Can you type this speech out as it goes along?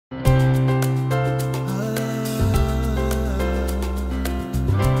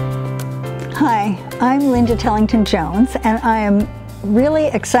Hi, I'm Linda Tellington-Jones, and I am really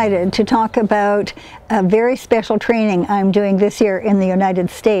excited to talk about a very special training I'm doing this year in the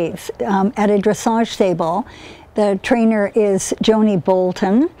United States at a dressage stable. The trainer is Joni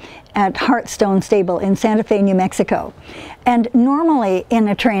Bolton at Ashwin Stable in Santa Fe, New Mexico. And normally in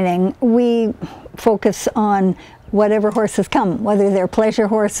a training, we focus on whatever horses come, whether they're pleasure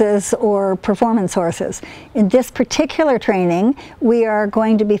horses or performance horses. In this particular training, we are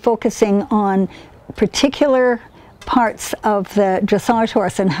going to be focusing on particular parts of the dressage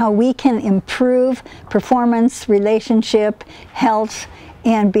horse and how we can improve performance, relationship, health,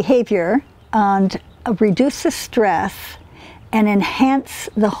 and behavior, and reduce the stress and enhance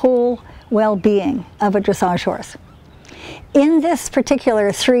the whole well-being of a dressage horse. In this particular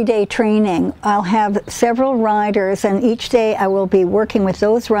 3-day training, I'll have several riders, and each day I will be working with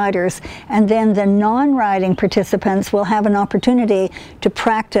those riders, and then the non-riding participants will have an opportunity to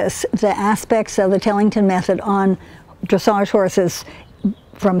practice the aspects of the Tellington method on dressage horses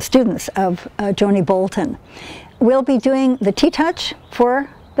from students of Joni Bolton. We'll be doing the TTouch for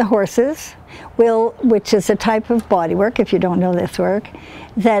the horses, which is a type of body work, if you don't know this work,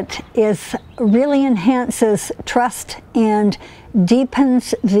 that really enhances trust and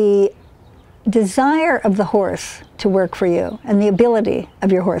deepens the desire of the horse to work for you and the ability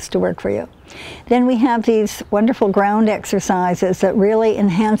of your horse to work for you. Then we have these wonderful ground exercises that really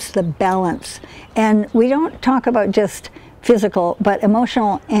enhance the balance. And we don't talk about just physical, but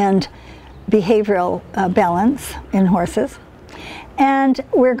emotional and behavioral balance in horses. And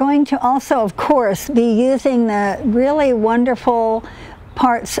we're going to also, of course, be using the really wonderful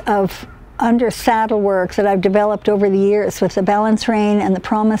parts of under saddle work that I've developed over the years with the balance rein and the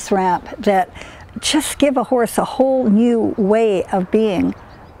promise wrap that just give a horse a whole new way of being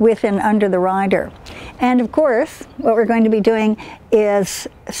with and under the rider. And of course, what we're going to be doing is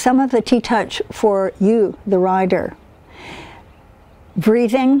some of the TTouch for you, the rider.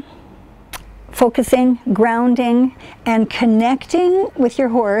 Breathing, focusing, grounding, and connecting with your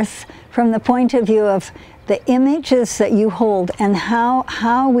horse from the point of view of the images that you hold and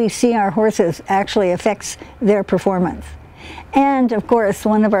how we see our horses actually affects their performance. And of course,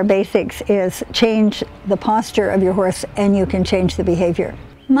 one of our basics is change the posture of your horse and you can change the behavior.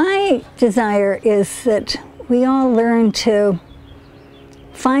 My desire is that we all learn to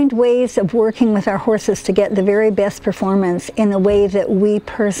find ways of working with our horses to get the very best performance in the way that we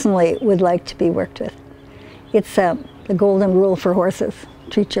personally would like to be worked with. It's the golden rule for horses.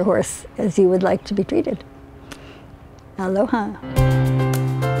 Treat your horse as you would like to be treated. Aloha.